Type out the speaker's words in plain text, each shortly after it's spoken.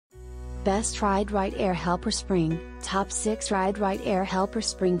Best Ride-Rite Air Helper Spring, Top 6 Ride-Rite Air Helper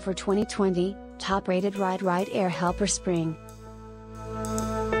Spring for 2020, Top Rated Ride-Rite Air Helper Spring.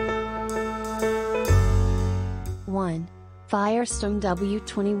 1. Firestone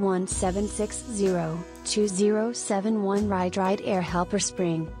W21760-2071 Ride-Rite Air Helper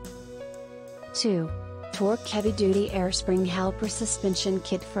Spring. 2. Torque Heavy Duty Air Spring Helper Suspension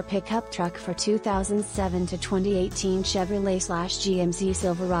Kit for Pickup Truck for 2007 to 2018 Chevrolet/GMC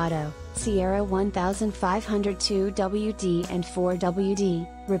Silverado, Sierra 1500 2WD and 4WD,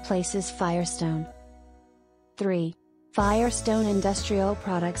 replaces Firestone. 3. Firestone Industrial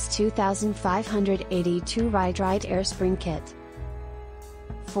Products 2582 Ride-Rite Air Spring Kit.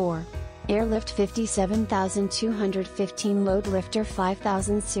 4. Airlift 57215 Load Lifter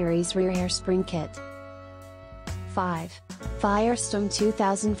 5000 Series Rear Air Spring Kit. 5. Firestone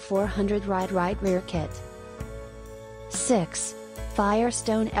 2400 Ride-Rite Rear Kit. 6.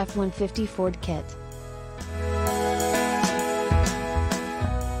 Firestone F-150 Ford Kit.